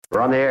We're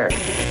on the air.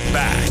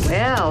 Back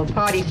Well,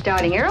 party's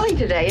starting early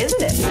today,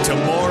 isn't it? to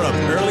more of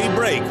Early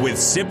Break with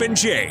Sip and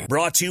Jay,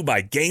 brought to you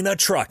by Gaina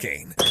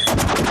Trucking.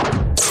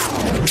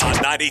 On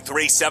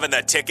 93.7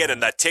 The Ticket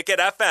and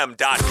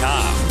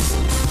theticketfm.com.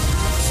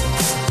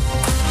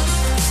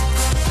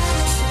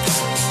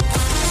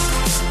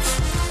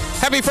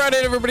 Happy Friday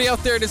to everybody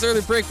out there. It is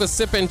Early Break with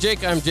Sip and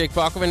Jake. I'm Jake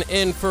Bachman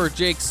in for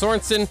Jake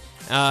Sorensen.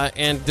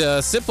 And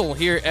Sipple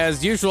here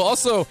as usual.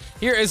 Also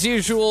here as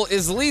usual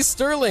is Lee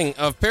Sterling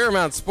of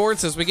Paramount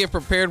Sports. As we get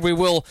prepared, we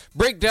will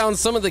break down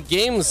some of the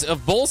games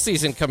of bowl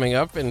season coming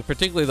up, and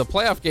particularly the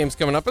playoff games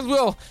coming up, as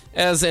well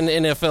as an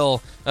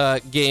NFL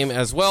game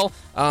as well.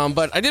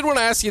 But I did want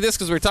to ask you this,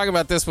 because we were talking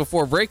about this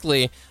before break,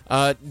 Lee.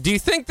 Do you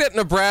think that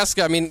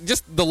Nebraska, I mean,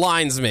 just the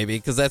lines maybe,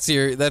 because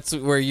that's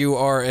where you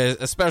are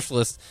a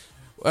specialist.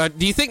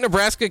 Do you think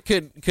Nebraska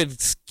could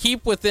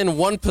keep within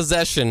one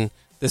possession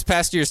this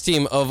past year's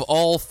team of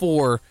all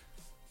four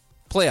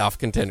playoff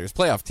contenders,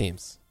 playoff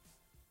teams?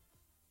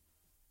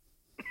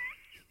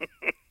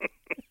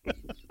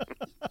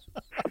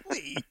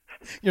 Lee,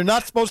 you're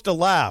not supposed to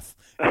laugh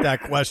at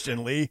that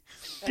question, Lee.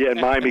 Yeah,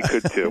 Miami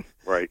could too.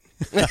 Right.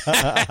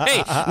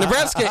 Hey,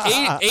 Nebraska,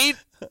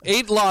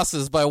 eight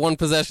losses by one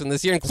possession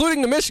this year,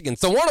 including to Michigan.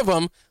 So one of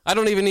them I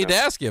don't even need to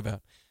ask you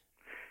about.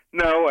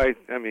 No, I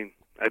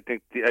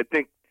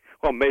think.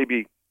 Well,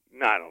 maybe.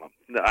 No, I don't know.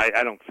 No,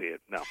 I don't see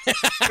it. No.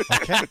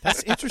 Okay,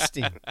 that's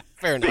interesting.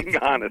 Fair enough. Being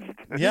honest.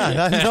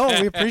 Yeah, no,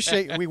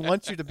 we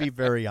want you to be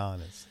very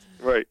honest.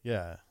 Right.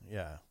 Yeah.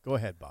 Go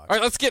ahead, Bob. All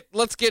right,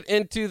 let's get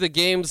into the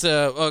games.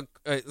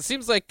 It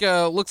seems like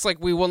looks like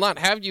we will not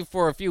have you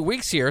for a few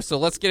weeks here, so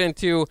let's get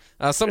into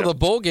some of the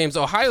bowl games.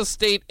 Ohio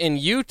State and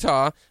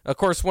Utah, of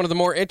course, one of the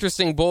more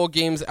interesting bowl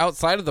games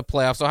outside of the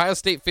playoffs. Ohio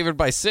State favored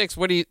by 6.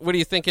 What do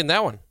you think in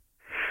that one?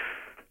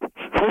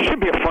 Well, it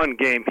should be a fun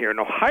game here. And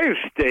Ohio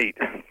State,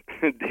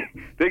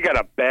 they got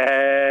a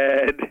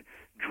bad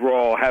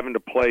draw having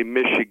to play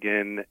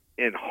Michigan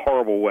in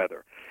horrible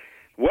weather.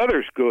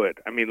 Weather's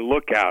good. I mean,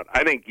 look out.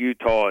 I think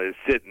Utah is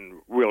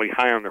sitting really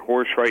high on their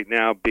horse right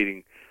now,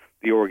 beating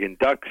the Oregon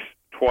Ducks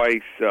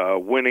twice,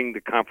 winning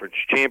the conference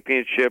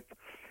championship,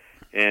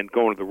 and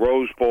going to the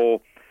Rose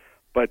Bowl.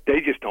 But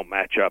they just don't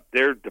match up.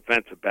 Their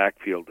defensive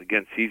backfield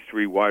against these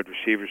three wide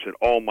receivers that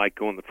all might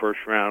go in the first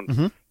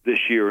round this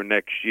year or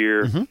next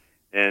year.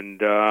 And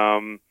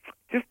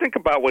just think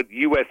about what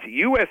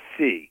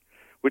USC,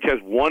 which has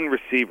one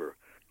receiver,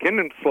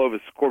 Kendon Slovis,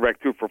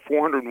 quarterback, threw for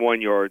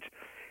 401 yards.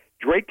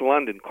 Drake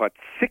London caught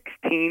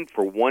 16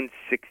 for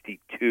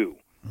 162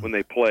 when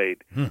they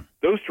played.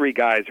 Those three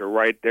guys are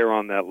right there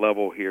on that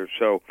level here.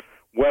 So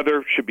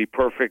weather should be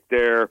perfect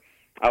there.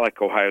 I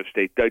like Ohio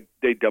State.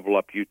 They double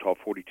up Utah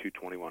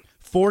 42-21.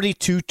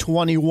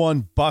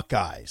 42-21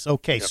 Buckeyes.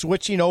 Okay,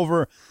 switching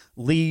over,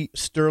 Lee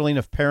Sterling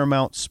of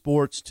Paramount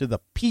Sports, to the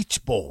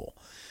Peach Bowl.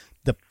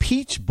 The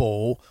Peach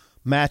Bowl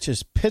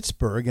matches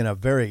Pittsburgh in a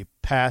very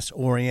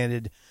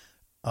pass-oriented,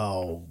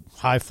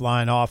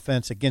 high-flying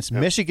offense against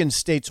Michigan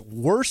State's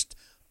worst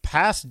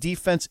pass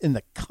defense in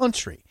the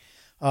country.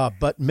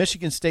 But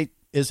Michigan State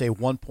is a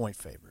 1-point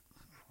favorite.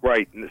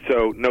 Right.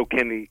 So no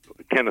Kenneth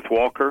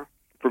Walker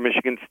for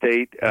Michigan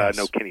State.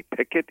 No Kenny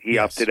Pickett. He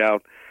opted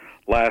out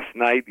last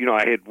night. You know,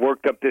 I had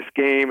worked up this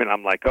game, and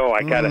I'm like,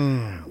 I got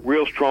a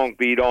real strong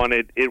beat on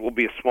it. It will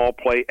be a small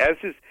play. As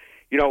is,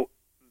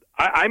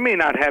 I may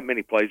not have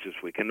many plays this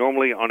week. And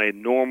normally on a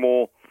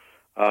normal,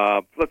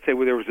 let's say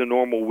where there was a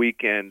normal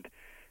weekend,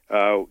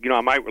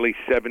 I might release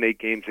 7-8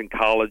 games in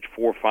college,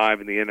 4 or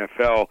 5 in the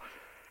NFL.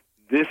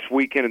 This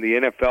weekend in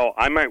the NFL,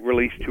 I might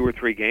release 2 or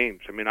 3 games.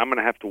 I mean, I'm going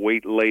to have to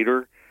wait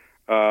later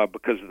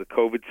because of the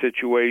COVID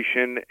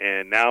situation,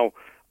 and now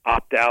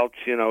opt-outs.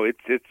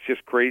 It's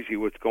just crazy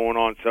what's going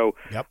on. So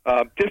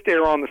just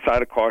err on the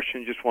side of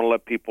caution. Just want to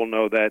let people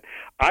know that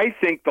I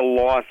think the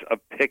loss of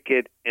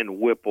Pickett and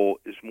Whipple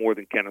is more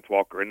than Kenneth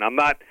Walker. And I'm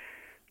not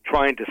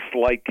trying to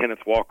slight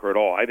Kenneth Walker at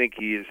all. I think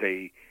he is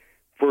a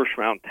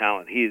first-round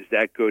talent. He is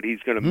that good. He's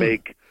going to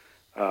make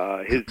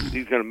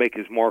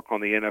his mark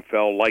on the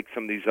NFL, like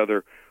some of these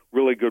other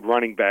really good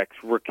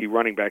rookie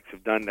running backs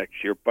have done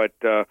next year. But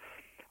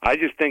I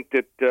just think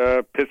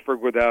that Pittsburgh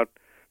without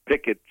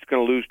Pickett is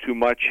going to lose too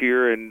much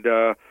here, and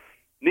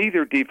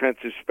neither defense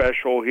is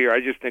special here.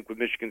 I just think with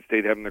Michigan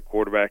State having their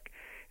quarterback,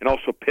 and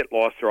also Pitt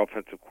lost their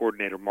offensive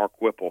coordinator,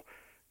 Mark Whipple.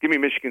 Give me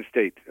Michigan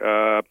State.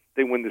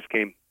 They win this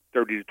game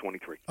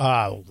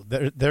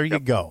 30-23. There you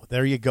go.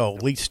 There you go.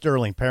 Lee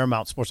Sterling,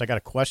 Paramount Sports. I got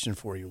a question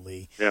for you,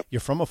 Lee.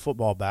 You're from a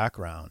football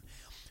background.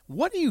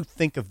 What do you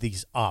think of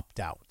these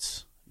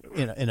opt-outs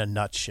in a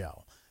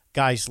nutshell?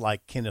 Guys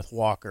like Kenneth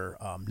Walker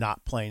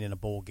not playing in a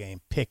bowl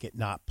game, Pickett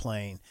not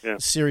playing, a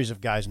series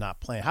of guys not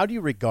playing. How do you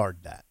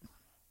regard that?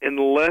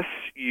 Unless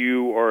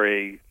you are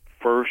a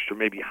first or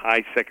maybe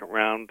high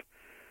second-round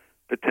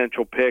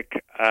potential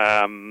pick,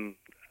 I'm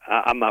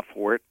not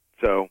for it.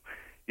 So,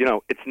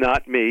 it's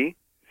not me.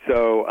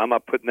 So I'm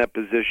not put in that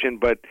position.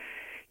 But,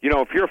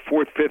 if you're a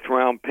 4th, 5th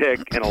round pick,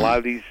 and a lot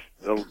of these,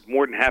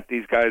 more than half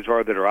these guys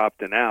are that are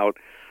opting out,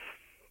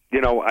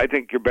 I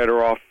think you're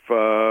better off,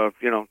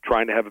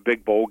 trying to have a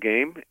big bowl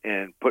game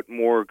and put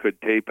more good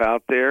tape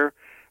out there.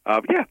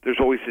 There's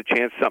always a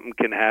chance something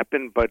can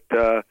happen, but,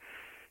 I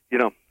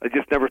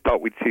just never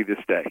thought we'd see this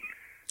day.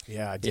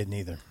 Yeah, I didn't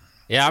either.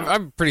 Yeah,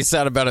 I'm pretty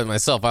sad about it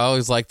myself. I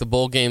always like the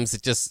bowl games.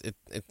 It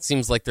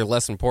seems like they're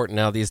less important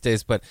now these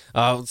days. But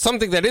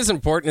something that is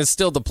important is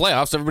still the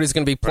playoffs. Everybody's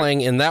going to be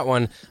playing in that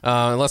one,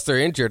 unless they're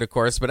injured, of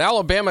course. But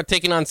Alabama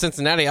taking on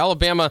Cincinnati.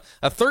 Alabama,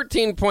 a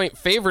 13-point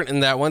favorite in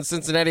that one.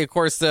 Cincinnati, of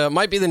course,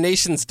 might be the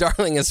nation's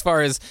darling as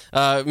far as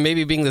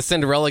maybe being the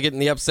Cinderella getting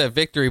the upset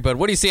victory. But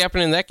what do you see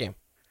happening in that game?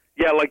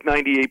 Yeah, like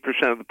 98%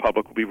 of the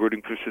public will be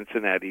rooting for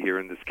Cincinnati here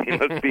in this game,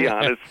 let's be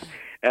honest,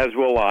 as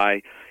will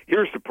I.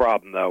 Here's the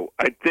problem, though.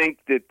 I think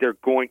that they're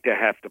going to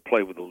have to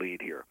play with a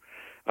lead here.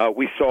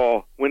 We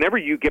saw whenever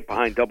you get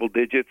behind double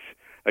digits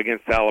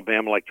against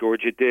Alabama like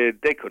Georgia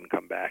did, they couldn't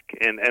come back.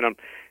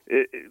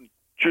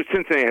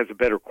 Cincinnati has a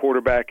better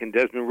quarterback in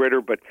Desmond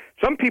Ridder, but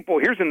some people,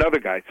 here's another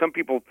guy. Some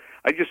people,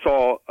 I just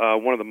saw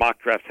one of the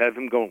mock drafts have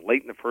him going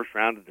late in the first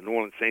round of the New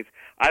Orleans Saints.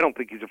 I don't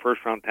think he's a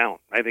first-round talent.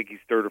 I think he's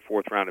third or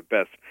fourth round at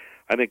best.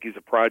 I think he's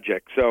a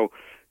project. So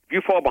if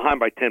you fall behind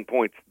by 10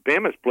 points,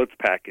 Bama's blitz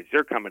package,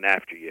 they're coming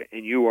after you,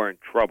 and you are in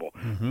trouble.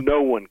 Mm-hmm.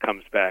 No one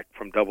comes back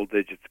from double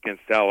digits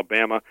against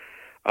Alabama.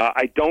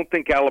 I don't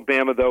think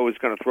Alabama, though, is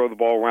going to throw the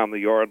ball around the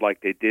yard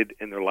like they did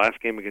in their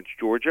last game against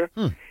Georgia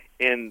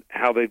and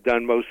how they've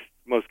done most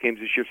games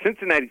this year.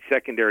 Cincinnati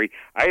secondary,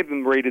 I have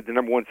them rated the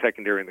number one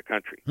secondary in the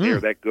country.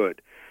 They're that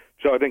good.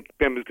 So I think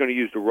Bama's going to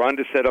use the run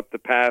to set up the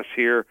pass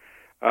here.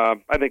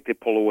 I think they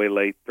pull away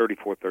late,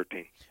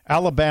 34-13.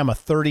 Alabama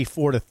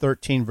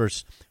 34-13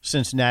 versus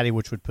Cincinnati,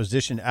 which would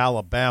position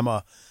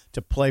Alabama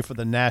to play for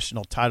the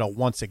national title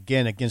once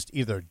again against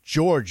either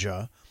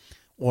Georgia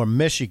or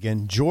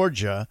Michigan.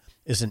 Georgia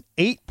is an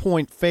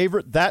 8-point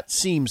favorite. That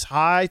seems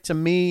high to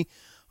me.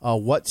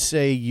 What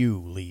say you,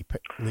 Lee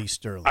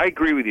Sterling? I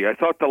agree with you. I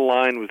thought the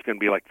line was going to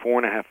be like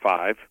 4.5,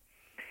 5.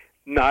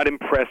 Not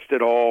impressed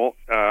at all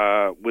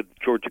with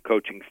Georgia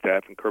coaching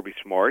staff and Kirby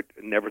Smart.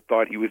 Never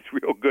thought he was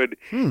real good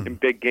in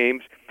big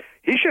games.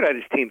 He should have had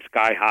his team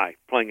sky high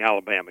playing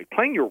Alabama.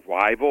 Playing your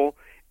rival,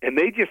 and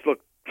they just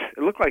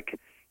looked like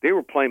they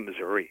were playing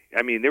Missouri.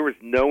 I mean, there was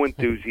no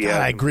enthusiasm.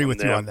 God, I agree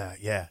with you on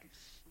that, yeah.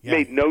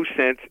 Made no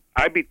sense.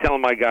 I'd be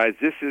telling my guys,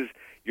 this is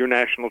your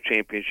national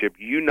championship.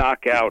 You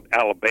knock out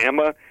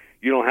Alabama,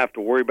 you don't have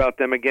to worry about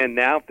them again.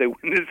 Now, if they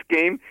win this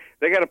game,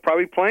 they got to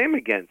probably play them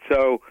again.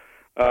 So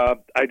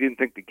I didn't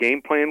think the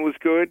game plan was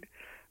good.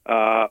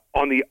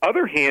 On the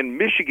other hand,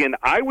 Michigan,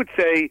 I would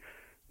say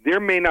there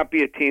may not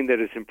be a team that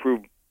has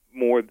improved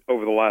more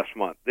over the last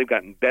month. They've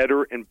gotten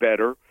better and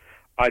better.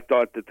 I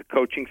thought that the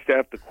coaching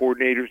staff, the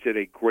coordinators, did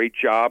a great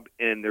job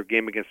in their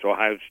game against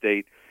Ohio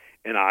State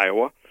and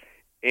Iowa.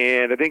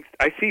 And I think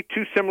I see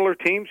two similar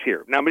teams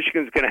here. Now,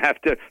 Michigan's going to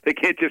have to – they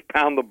can't just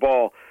pound the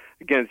ball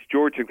against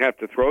Georgia. They have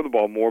to throw the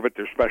ball more, but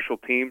their special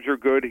teams are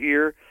good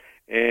here.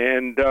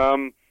 And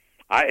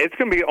it's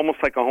going to be almost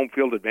like a home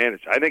field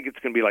advantage. I think it's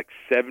going to be like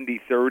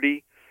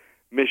 70-30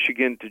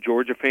 Michigan to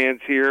Georgia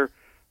fans here.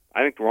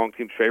 I think the wrong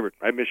team's favored.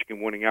 I have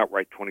Michigan winning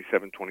outright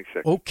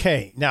 27-26.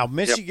 Okay. Now,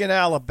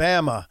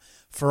 Michigan-Alabama,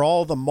 for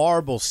all the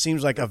marbles,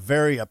 seems like a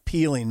very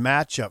appealing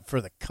matchup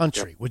for the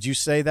country. Would you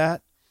say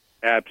that?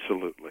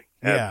 Absolutely.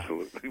 Yeah.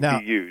 Absolutely. Now,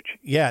 it'd be huge.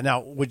 Yeah. Now,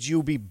 would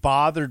you be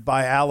bothered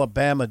by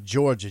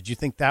Alabama-Georgia? Do you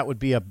think that would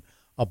be a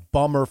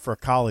bummer for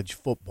college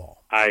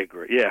football? I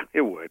agree. Yeah,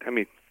 it would. I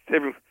mean,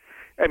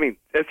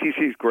 SEC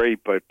is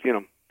great, but,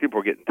 people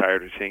are getting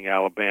tired of seeing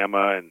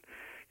Alabama. And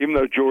even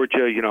though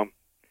Georgia,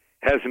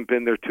 hasn't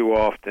been there too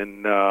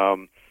often,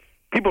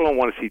 people don't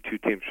want to see two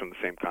teams from the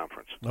same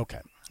conference. Okay.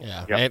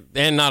 Yeah, yep.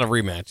 and not a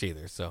rematch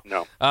either. So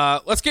no.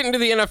 Let's get into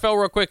the NFL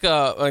real quick.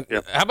 How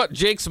about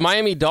Jake's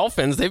Miami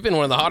Dolphins? They've been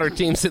one of the hotter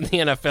teams in the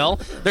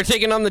NFL. They're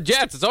taking on the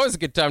Jets. It's always a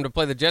good time to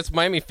play the Jets.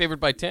 Miami favored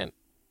by 10. As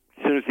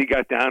soon as he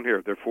got down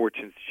here, their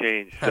fortunes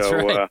changed. That's so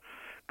right.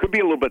 Could be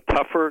a little bit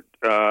tougher.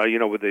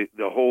 With the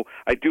whole.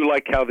 I do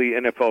like how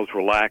the NFL's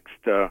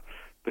relaxed the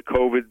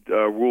COVID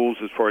rules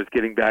as far as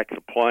getting back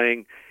to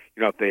playing.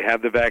 If they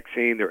have the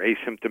vaccine, they're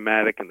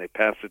asymptomatic, and they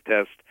pass the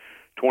test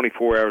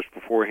 24 hours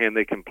beforehand,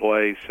 they can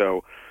play.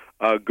 So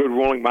good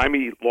ruling.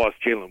 Miami lost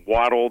Jalen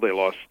Waddle. They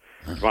lost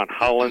Ron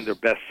Holland, their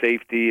best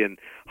safety. And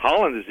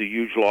Holland is a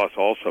huge loss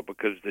also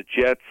because the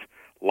Jets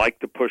like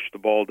to push the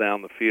ball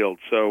down the field.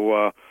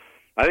 So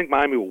I think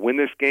Miami will win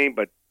this game.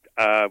 But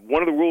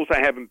one of the rules I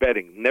have in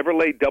betting, never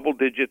lay double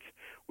digits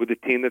with a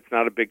team that's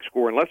not a big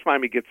score. Unless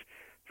Miami gets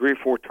 3 or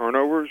 4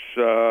 turnovers,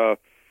 they're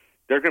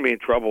going to be in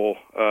trouble.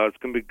 It's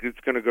going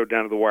to go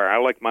down to the wire. I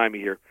like Miami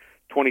here,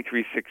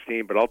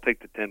 23-16, but I'll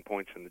take the 10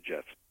 points in the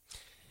Jets.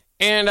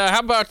 And how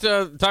about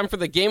time for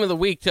the game of the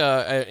week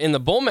in the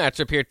bowl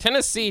matchup here?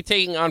 Tennessee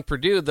taking on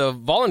Purdue. The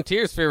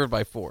Volunteers favored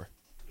by 4.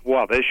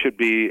 Well, this should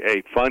be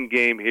a fun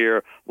game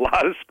here. A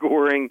lot of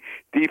scoring.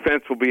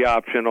 Defense will be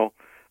optional.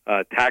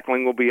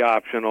 Tackling will be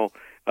optional.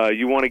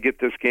 You want to get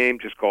this game,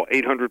 just call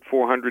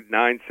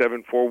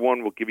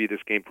 800-400-9741. We'll give you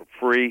this game for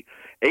free.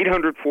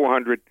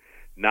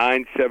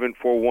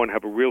 800-400-9741.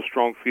 Have a real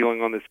strong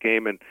feeling on this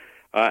game, and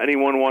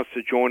Anyone wants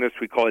to join us,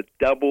 we call it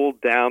Double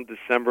Down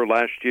December.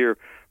 Last year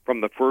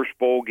from the first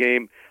bowl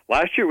game.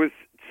 Last year was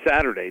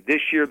Saturday.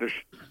 This year they're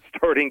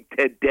starting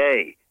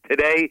today.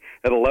 Today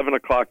at 11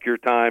 o'clock your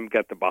time.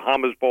 Got the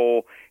Bahamas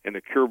Bowl and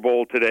the Cure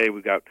Bowl today.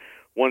 We've got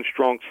one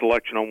strong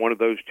selection on one of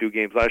those two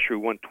games. Last year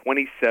we won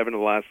 27 of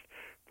the last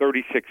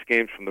 36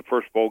 games from the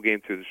first bowl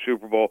game to the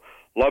Super Bowl.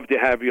 Love to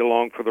have you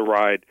along for the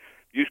ride.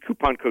 Use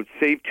coupon code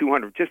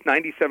SAVE200, just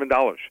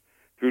 $97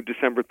 through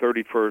December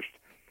 31st.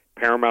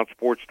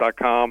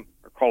 ParamountSports.com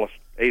or call us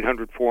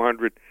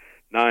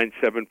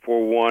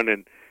 800-400-9741.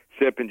 And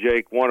Sip and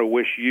Jake want to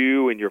wish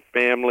you and your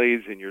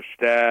families and your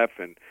staff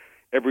and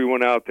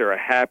everyone out there a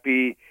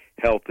happy,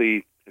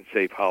 healthy, and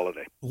safe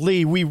holiday.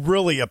 Lee, we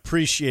really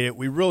appreciate it.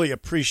 We really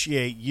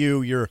appreciate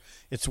you.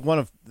 It's one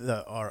of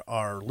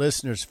our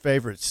listeners'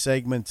 favorite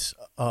segments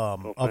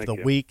of the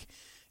week,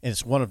 and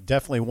it's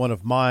definitely one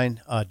of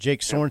mine.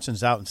 Jake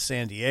Sorensen's out in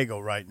San Diego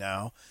right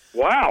now.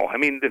 Wow, I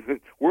mean,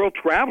 the world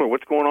traveler.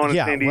 What's going on in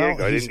San Diego?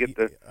 Well, I didn't get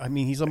the. I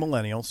mean, he's a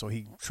millennial, so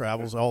he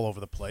travels all over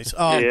the place.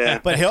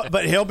 But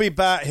he'll be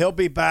back. He'll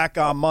be back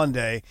on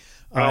Monday.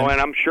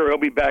 And I'm sure he'll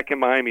be back in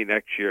Miami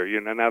next year.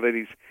 Now that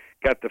he's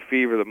got the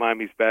fever, the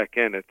Miami's back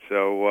in it.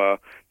 So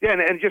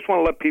and just want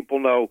to let people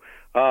know,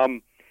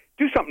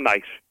 do something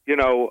nice.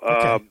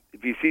 Okay.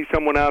 If you see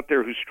someone out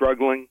there who's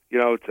struggling,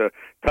 it's a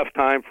tough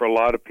time for a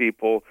lot of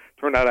people.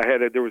 Turned out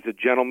there was a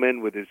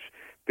gentleman with his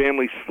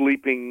family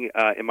sleeping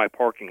in my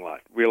parking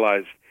lot.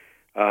 Realized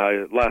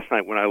last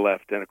night when I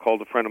left, and I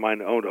called a friend of mine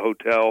who owned a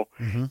hotel,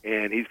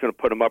 and he's going to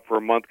put him up for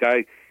a month.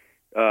 Guy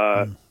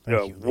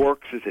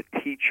works as a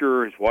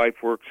teacher. His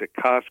wife works at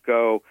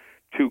Costco.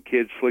 2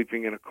 kids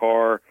sleeping in a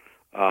car.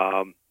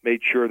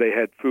 Made sure they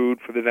had food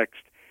for the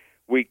next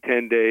week,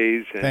 10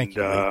 days, and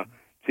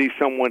see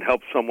someone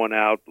help someone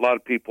out. A lot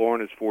of people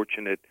aren't as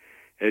fortunate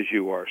as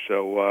you are,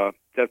 so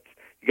you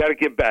got to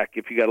give back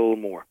if you got a little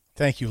more.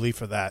 Thank you, Lee,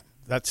 for that.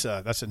 That's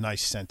a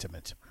nice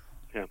sentiment.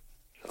 Yeah.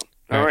 So,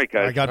 all right,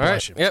 guys. God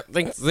bless you. Yep.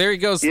 Thanks. There he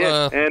goes.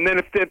 Yeah. And then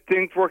if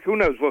things work, who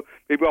knows? Well,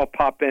 maybe I'll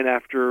pop in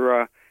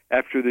after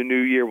the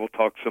new year. We'll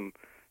talk some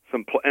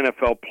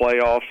NFL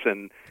playoffs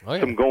and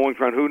some goings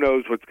around. Who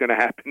knows what's going to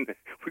happen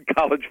with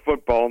college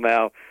football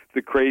now?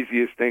 The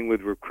craziest thing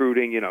with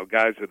recruiting,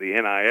 guys with the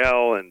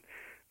NIL, and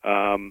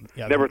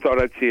never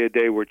thought I'd see a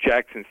day where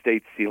Jackson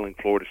State's stealing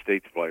Florida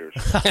State's players.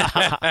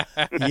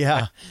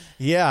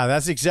 Yeah,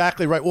 that's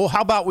exactly right. Well, how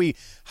about we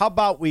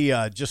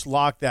just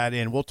lock that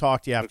in? We'll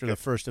talk to you after the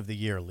first of the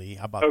year, Lee.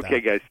 How about that?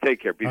 Okay, guys,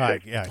 take care. Be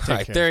safe. Take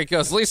care. There he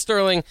goes. Lee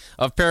Sterling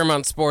of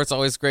Paramount Sports.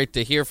 Always great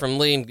to hear from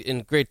Lee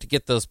and great to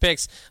get those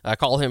picks.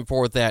 Call him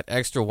for that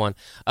extra one.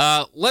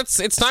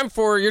 It's time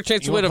for your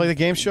chance to win. Play the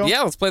game show?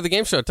 Yeah, let's play the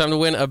game show. Time to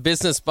win a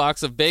business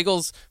box of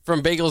bagels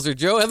from Bagels or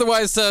Joe.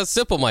 Otherwise,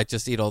 Sipple might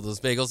just eat all those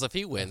bagels if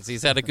he wins.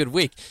 He's had a good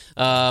week.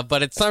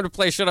 But it's time to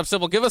play Shut Up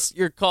Sipple. Give us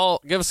your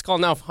call. Give us a call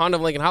now. Honda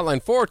of Lincoln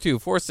Hotline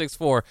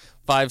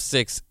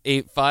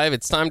 424-664-5685.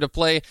 It's time to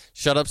play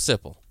Shut Up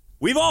Sipple.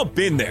 We've all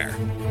been there.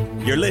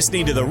 You're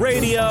listening to the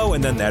radio,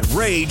 and then that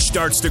rage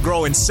starts to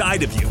grow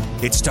inside of you.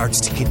 It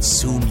starts to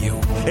consume you.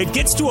 It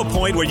gets to a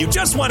point where you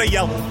just want to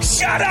yell,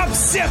 "Shut up,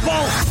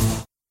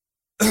 Sipple!"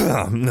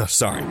 No,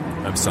 sorry.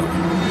 I'm sorry.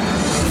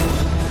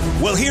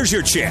 Well, here's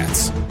your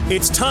chance.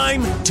 It's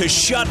time to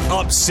Shut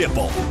Up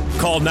Sipple.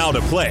 Call now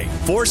to play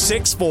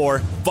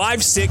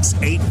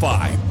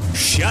 464-5685.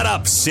 Shut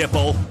Up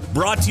Sipple.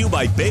 Brought to you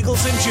by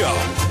Bagels and Joe.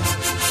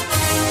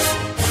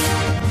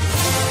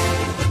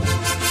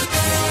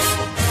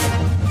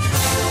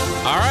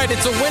 All right,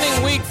 it's a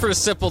winning week for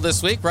Sipple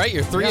this week, right?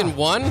 You're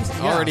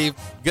 3-1, already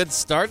good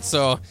start.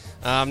 So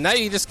now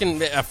you just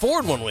can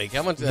afford 1 week.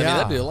 How much? I mean,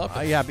 that'd be a lot.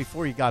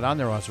 Before you got on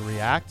there, I was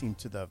reacting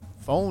to the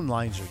phone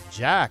lines are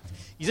jacked.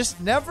 You just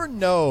never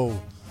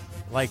know,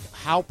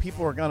 how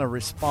people are going to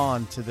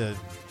respond to the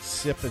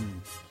sip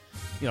and,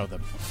 the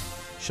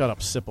Shut Up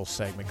Sipple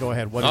segment. Go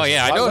ahead.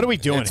 I know. What are we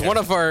doing? It's here? one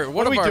of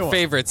our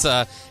favorites,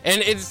 and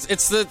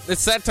it's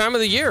that time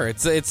of the year.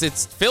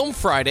 It's Film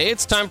Friday.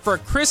 It's time for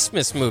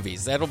Christmas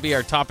movies. That'll be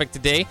our topic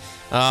today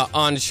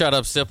on Shut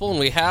Up Sipple, and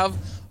we have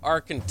our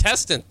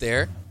contestant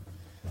there,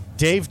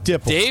 Dave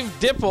Dipple. Dave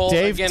Dipple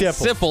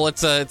against Sipple.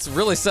 It's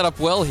really set up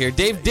well here.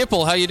 Dave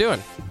Dipple, how you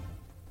doing?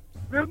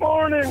 Good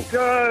morning,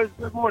 cuz.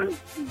 Good morning.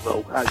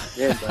 Oh, how you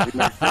doing, buddy?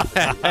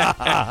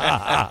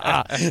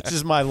 This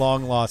is my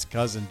long-lost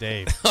cousin,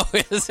 Dave. Oh,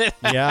 is it?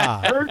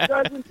 Yeah. Third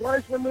cousin,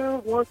 twice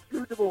removed, once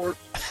through divorce.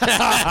 Oh,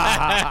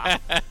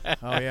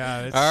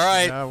 yeah. All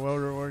right.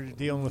 We're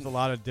dealing with a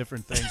lot of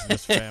different things in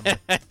this family.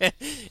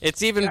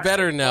 It's even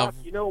better now.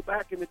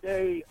 Back in the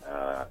day,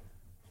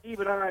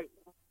 Steve and I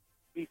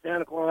be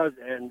Santa Claus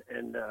and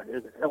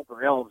his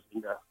helper elves.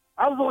 And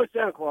I was always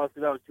Santa Claus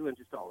because I was 2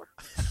 inches taller.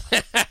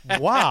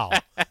 Wow.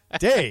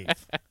 Dave,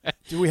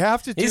 do we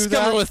have to do that? He's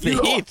coming with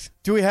the heat.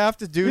 Do we have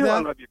to do that? I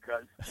love you,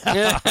 cuz.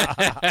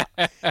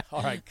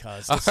 All right,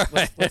 cuz.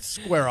 Let's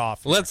square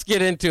off here. Let's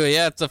get into it.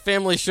 Yeah, it's a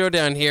family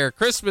showdown here.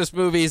 Christmas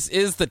movies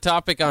is the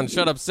topic on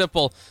Shut Up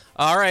Sipple.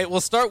 All right,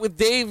 we'll start with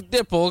Dave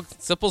Dipple,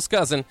 Sipple's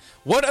cousin.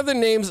 What are the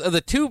names of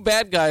the two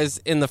bad guys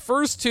in the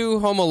first two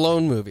Home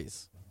Alone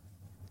movies?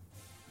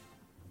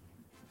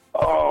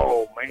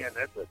 Oh, man,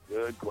 that's a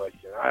good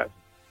question. I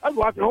was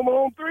watching Home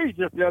Alone 3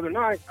 just the other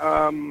night.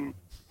 I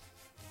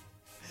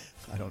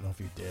don't know if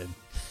you did.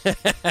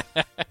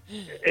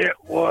 It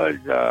was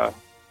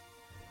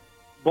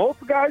both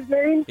the guys'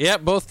 names? Yeah,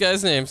 both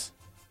guys' names.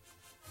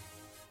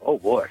 Oh,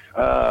 boy.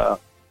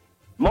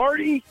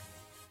 Marty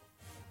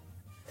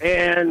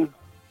and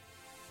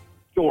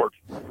George.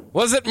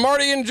 Was it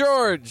Marty and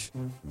George?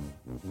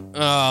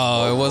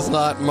 Oh, it was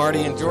not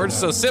Marty and George.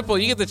 So, Sipple,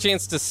 you get the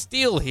chance to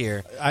steal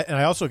here. And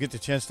I also get the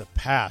chance to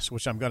pass,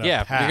 which I'm going to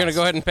pass. Yeah, you're going to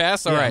go ahead and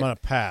pass? All right. I'm going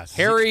to pass.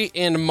 Harry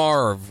and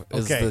Marv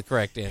is the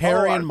correct answer.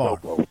 Harry and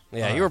Marv.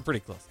 Yeah, you were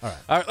pretty close. All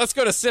right, let's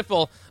go to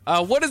Sipple.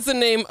 What is the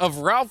name of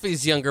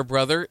Ralphie's younger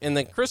brother in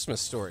the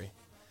Christmas Story?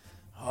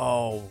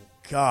 Oh,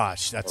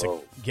 gosh. That's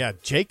yeah,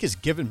 Jake has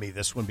given me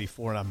this one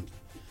before, and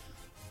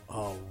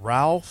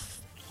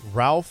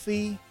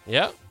Ralphie?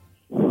 Yeah.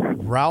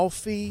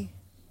 Ralphie?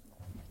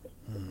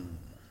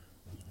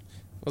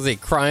 Was he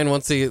crying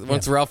once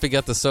Ralphie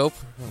got the soap?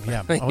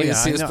 Yeah.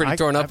 He was pretty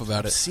torn up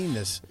about it. I've seen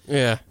this.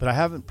 Yeah. But I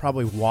haven't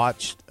probably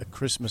watched A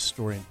Christmas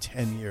Story in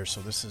 10 years,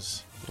 so this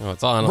is... Oh,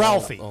 it's on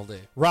Ralphie. all day.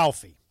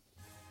 Ralphie.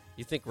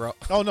 You think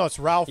Oh, no, it's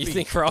Ralphie. You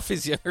think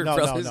Ralphie's younger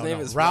brother's name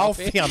is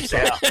Ralphie? I'm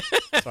sorry.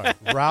 Sorry.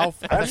 Ralph.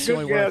 That's the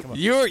only one I come up with.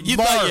 You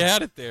thought you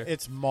had it there.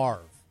 It's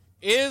Marv.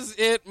 Is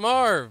it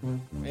Marv?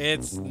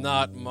 It's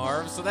not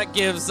Marv. So that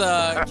gives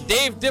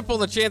Dave Dipple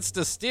the chance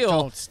to steal.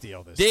 Don't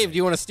steal this. Dave, do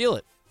you want to steal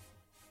it?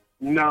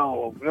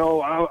 No,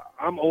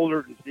 I'm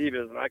older than Steve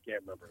is, and I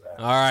can't remember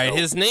that. All right,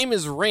 his name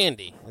is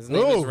Randy.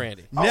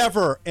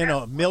 Never in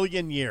a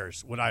million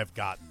years would I have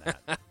gotten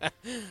that.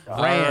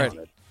 Randy.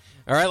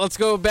 All right, let's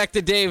go back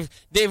to Dave.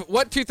 Dave,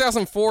 what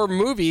 2004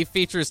 movie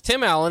features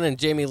Tim Allen and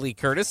Jamie Lee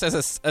Curtis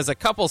as a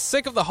couple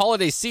sick of the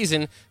holiday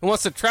season who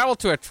wants to travel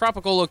to a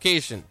tropical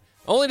location,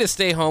 only to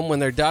stay home when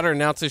their daughter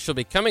announces she'll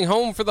be coming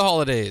home for the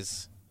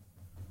holidays?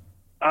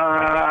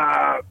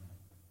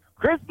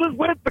 Christmas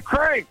with the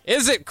Cranks.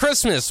 Is it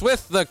Christmas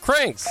with the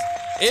Cranks?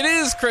 It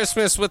is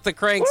Christmas with the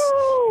Cranks,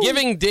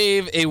 giving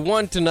Dave a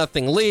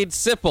 1-0 lead.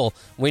 Sipple,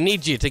 we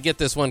need you to get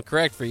this one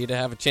correct for you to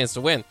have a chance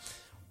to win.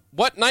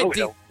 What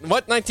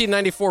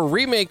 1994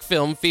 remake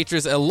film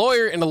features a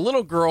lawyer and a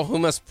little girl who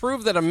must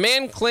prove that a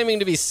man claiming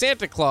to be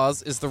Santa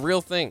Claus is the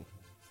real thing?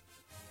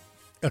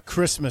 A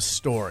Christmas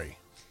Story.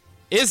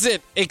 Is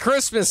it A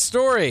Christmas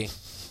Story?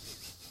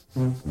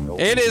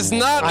 It is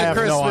not A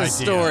Christmas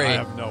Story. I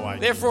have no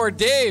idea. Therefore,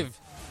 Dave,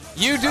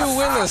 you do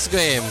win this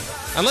game.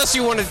 Unless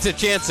you wanted to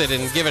chance it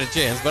and give it a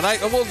chance. But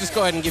we'll just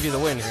go ahead and give you the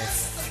win here.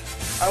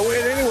 I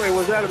win anyway.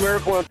 Was that a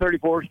Miracle on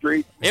 34th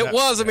Street? It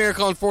was a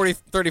Miracle on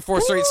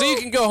 34th Street. So you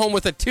can go home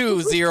with a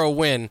 2-0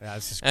 win. Yeah,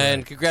 this is great.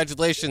 And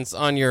congratulations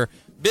on your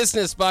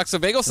business box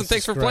of bagels. And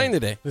thanks for playing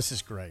today. This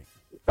is great.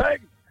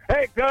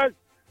 Hey, cuz.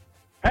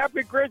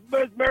 Happy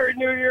Christmas, Merry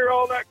New Year,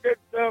 all that good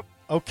stuff.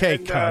 Okay,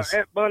 and, cuz.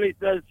 Aunt Bunny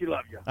says she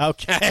loves you.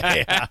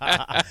 Okay.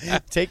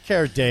 Take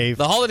care, Dave.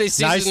 The holiday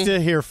season. Nice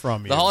to hear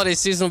from you. The holiday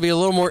season will be a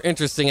little more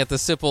interesting at the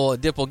Sipple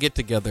Dipple get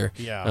together.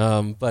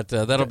 Yeah. But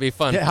that'll be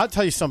fun. Yeah, I'll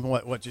tell you something.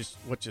 What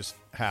just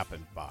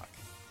happened, Bach?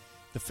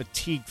 The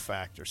fatigue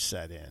factor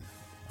set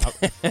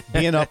in.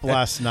 Being up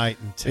last night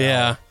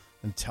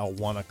until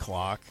 1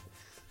 o'clock.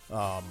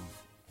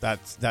 That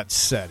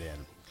set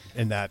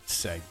in that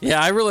segment.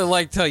 Yeah, I really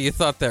liked how you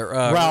thought that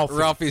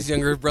Ralphie's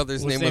younger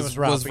brother's name was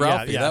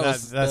Ralphie. Yeah,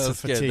 that's some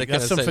fatigue.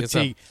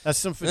 That's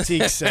some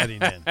fatigue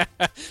setting in.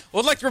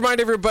 Well, I'd like to remind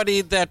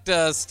everybody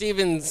that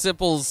Steven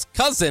Sipple's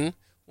cousin,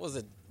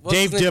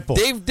 Dave Dipple.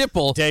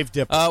 Dave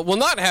Dipple will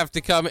not have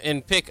to come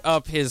and pick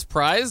up his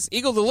prize.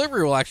 Eagle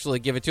Delivery will actually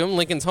give it to him,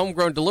 Lincoln's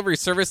homegrown delivery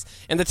service,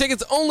 and the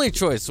ticket's only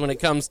choice when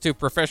it comes to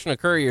professional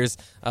couriers.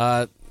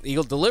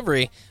 Eagle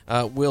Delivery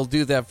will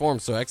do that for him,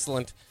 so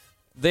excellent.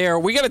 There,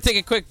 we got to take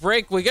a quick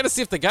break. We got to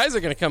see if the guys are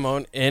going to come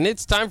on, and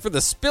it's time for the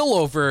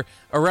spillover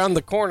around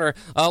the corner.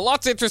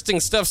 Lots of interesting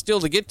stuff still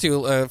to get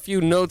to. A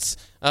few notes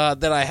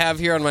that I have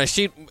here on my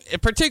sheet,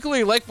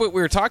 particularly like what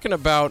we were talking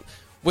about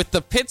with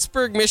the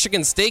Pittsburgh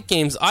Michigan State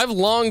games. I've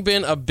long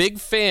been a big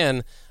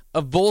fan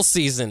of bowl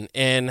season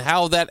and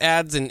how that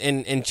adds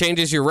and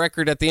changes your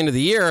record at the end of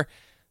the year.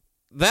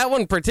 That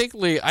one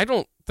particularly, I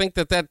don't think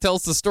that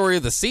tells the story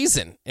of the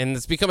season, and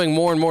it's becoming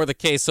more and more the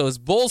case. So is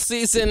bowl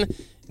season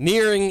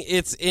nearing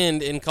its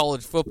end in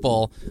college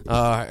football?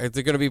 Are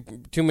there going to be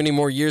too many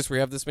more years where we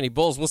have this many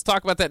bowls? We'll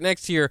talk about that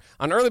next year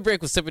on Early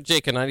Break with Sip and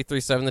Jake on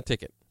 93.7 The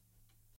Ticket.